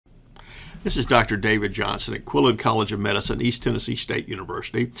This is Dr. David Johnson at Quillin College of Medicine, East Tennessee State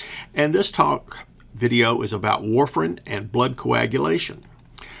University, and this talk video is about warfarin and blood coagulation.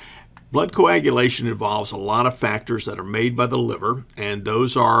 Blood coagulation involves a lot of factors that are made by the liver, and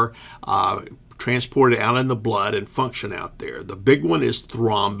those are transported out in the blood and function out there. The big one is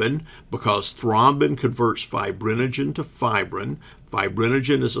thrombin, because thrombin converts fibrinogen to fibrin.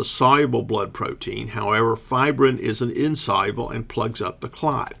 Fibrinogen is a soluble blood protein. However, fibrin is an insoluble and plugs up the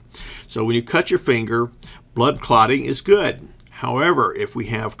clot. So when you cut your finger, blood clotting is good. However, if we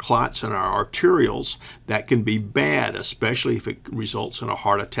have clots in our arterioles, that can be bad, especially if it results in a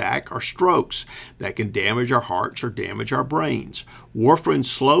heart attack or strokes. That can damage our hearts or damage our brains. Warfarin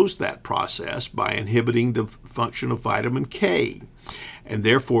slows that process by inhibiting the function of vitamin K. And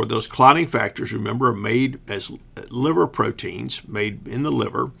therefore, those clotting factors, remember, are made as liver proteins, made in the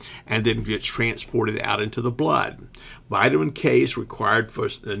liver, and then gets transported out into the blood. Vitamin K is required for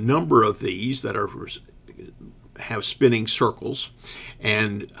a number of these that have spinning circles,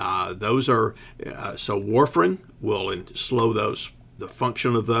 and those are so warfarin will slow the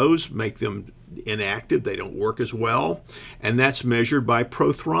function of those, make them inactive. They don't work as well, and that's measured by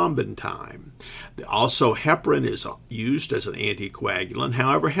prothrombin time. Also, heparin is used as an anticoagulant.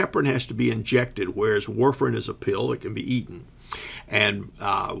 However, heparin has to be injected, whereas warfarin is a pill that can be eaten. And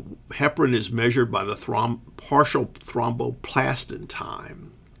heparin is measured by the partial thromboplastin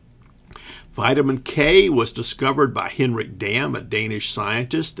time. Vitamin K was discovered by Henrik Dam, a Danish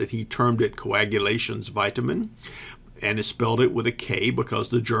scientist, that he termed it coagulation's vitamin, and he spelled it with a K because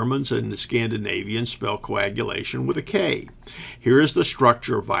the Germans and the Scandinavians spell coagulation with a K. Here is the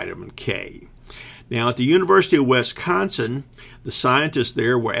structure of vitamin K. Now, at the University of Wisconsin, the scientists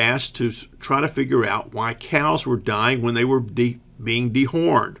there were asked to try to figure out why cows were dying when they were being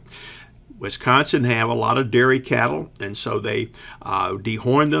dehorned. Wisconsin have a lot of dairy cattle, and so they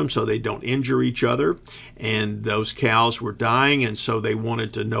dehorn them so they don't injure each other. And those cows were dying, and so they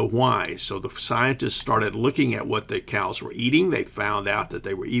wanted to know why. So the scientists started looking at what the cows were eating. They found out that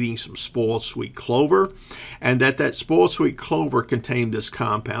they were eating some spoiled sweet clover, and that spoiled sweet clover contained this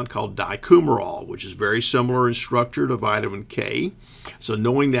compound called dicoumarol, which is very similar in structure to vitamin K. So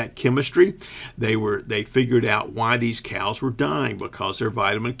knowing that chemistry, they figured out why these cows were dying, because their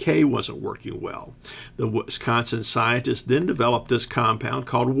vitamin K wasn't working well. The Wisconsin scientists then developed this compound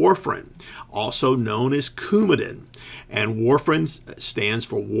called warfarin, also known as Coumadin. And warfarin stands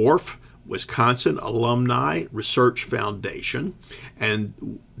for WARF, Wisconsin Alumni Research Foundation,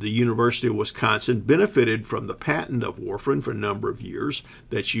 and the University of Wisconsin benefited from the patent of warfarin for a number of years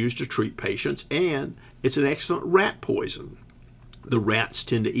that's used to treat patients, and it's an excellent rat poison. The rats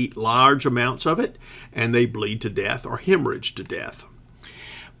tend to eat large amounts of it, and they bleed to death or hemorrhage to death.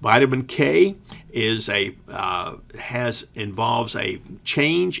 Vitamin K involves a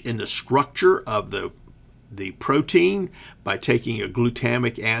change in the structure of the protein by taking a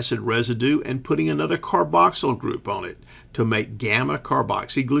glutamic acid residue and putting another carboxyl group on it to make gamma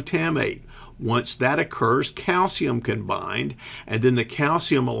carboxyglutamate. Once that occurs, calcium can bind, and then the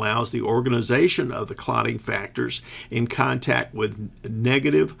calcium allows the organization of the clotting factors in contact with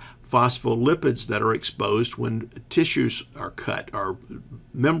negative phospholipids that are exposed when tissues are cut or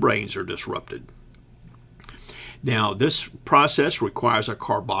membranes are disrupted. Now, this process requires a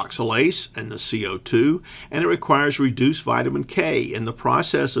carboxylase and the CO2, and it requires reduced vitamin K. In the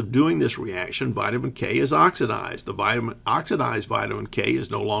process of doing this reaction, vitamin K is oxidized. The oxidized vitamin K is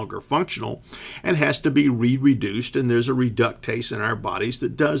no longer functional and has to be reduced, and there's a reductase in our bodies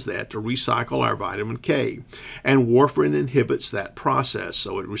that does that to recycle our vitamin K. And warfarin inhibits that process,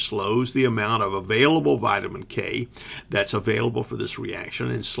 so it slows the amount of available vitamin K that's available for this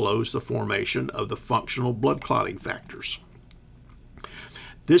reaction and slows the formation of the functional blood clotting factors.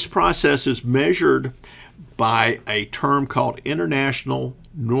 This process is measured by a term called International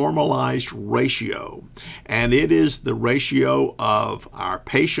Normalized Ratio, and it is the ratio of our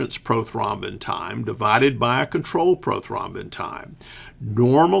patient's prothrombin time divided by a control prothrombin time.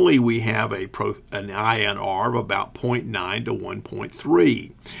 Normally, we have an INR of about 0.9 to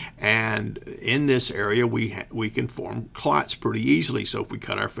 1.3, and in this area, we can form clots pretty easily, so if we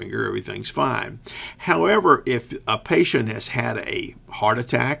cut our finger, everything's fine. However, if a patient has had a heart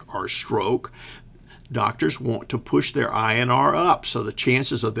attack or a stroke, doctors want to push their INR up, so the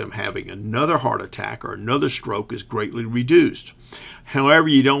chances of them having another heart attack or another stroke is greatly reduced. However,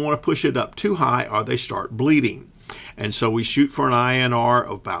 you don't want to push it up too high or they start bleeding. And so we shoot for an INR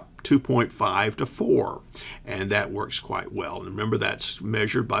of about 2.5 to 4, and that works quite well. And remember, that's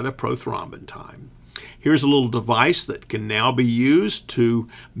measured by the prothrombin time. Here's a little device that can now be used to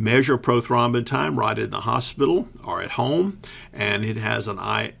measure prothrombin time right in the hospital or at home, and it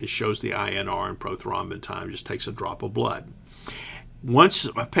shows the INR and prothrombin time. Just takes a drop of blood. Once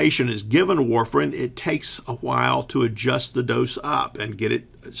a patient is given warfarin, it takes a while to adjust the dose up and get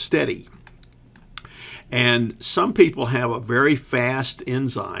it steady. And some people have a very fast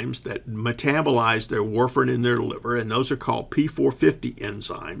enzymes that metabolize their warfarin in their liver, and those are called P450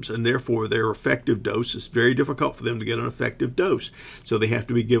 enzymes, and therefore their effective dose is very difficult for them to get an effective dose, so they have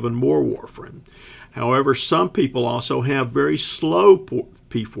to be given more warfarin. However, some people also have very slow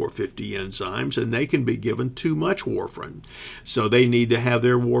P450 enzymes, and they can be given too much warfarin. So they need to have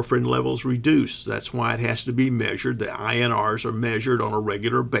their warfarin levels reduced. That's why it has to be measured. The INRs are measured on a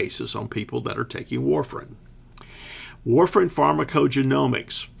regular basis on people that are taking warfarin. Warfarin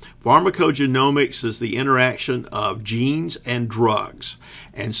pharmacogenomics. Pharmacogenomics is the interaction of genes and drugs,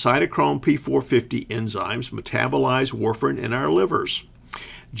 and cytochrome P450 enzymes metabolize warfarin in our livers.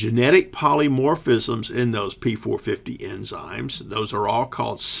 Genetic polymorphisms in those P450 enzymes, those are all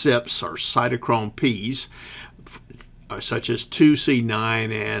called CYPs or cytochrome Ps, such as 2C9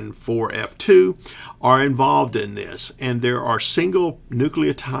 and 4F2, are involved in this. And there are single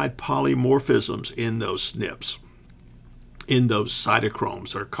nucleotide polymorphisms in those SNPs, in those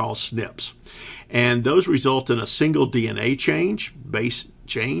cytochromes that are called SNPs. And those result in a single DNA change, base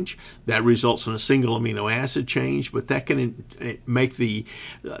change, that results in a single amino acid change, but that can make the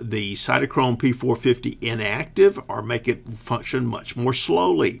cytochrome P450 inactive or make it function much more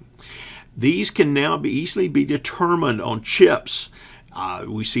slowly. These can now easily be determined on chips.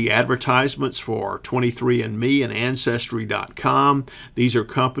 We see advertisements for 23andMe and Ancestry.com. These are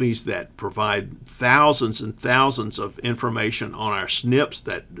companies that provide thousands and thousands of information on our SNPs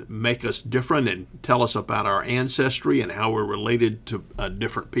that make us different and tell us about our ancestry and how we're related to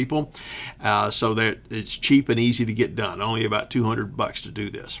different people. So that it's cheap and easy to get done. Only about $200 to do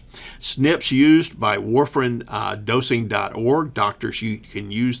this. SNPs used by warfarindosing.org. Doctors, you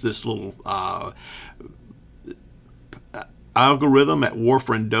can use this little algorithm at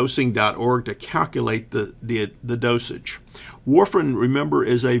warfarindosing.org to calculate the dosage. Warfarin, remember,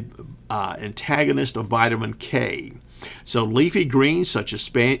 is a antagonist of vitamin K. So leafy greens such as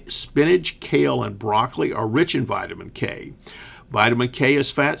spinach, kale, and broccoli are rich in vitamin K. Vitamin K is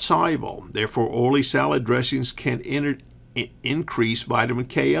fat soluble. Therefore, oily salad dressings can increase vitamin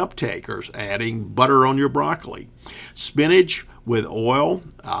K uptake, or adding butter on your broccoli. Spinach with oil,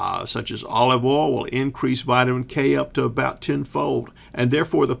 such as olive oil, will increase vitamin K up to about 10-fold, and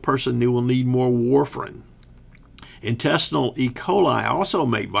therefore the person will need more warfarin. Intestinal E. coli also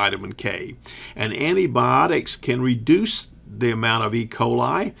make vitamin K, and antibiotics can reduce the amount of E.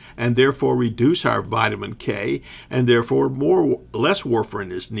 coli and therefore reduce our vitamin K, and therefore less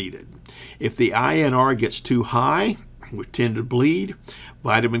warfarin is needed. If the INR gets too high, we tend to bleed.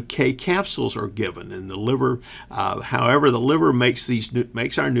 Vitamin K capsules are given in the liver. However, the liver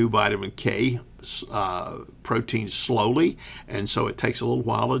makes our new vitamin K protein slowly, and so it takes a little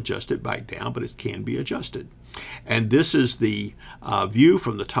while to adjust it back down, but it can be adjusted. And this is the view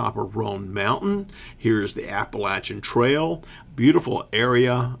from the top of Roan Mountain. Here is the Appalachian Trail, beautiful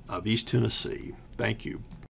area of East Tennessee. Thank you.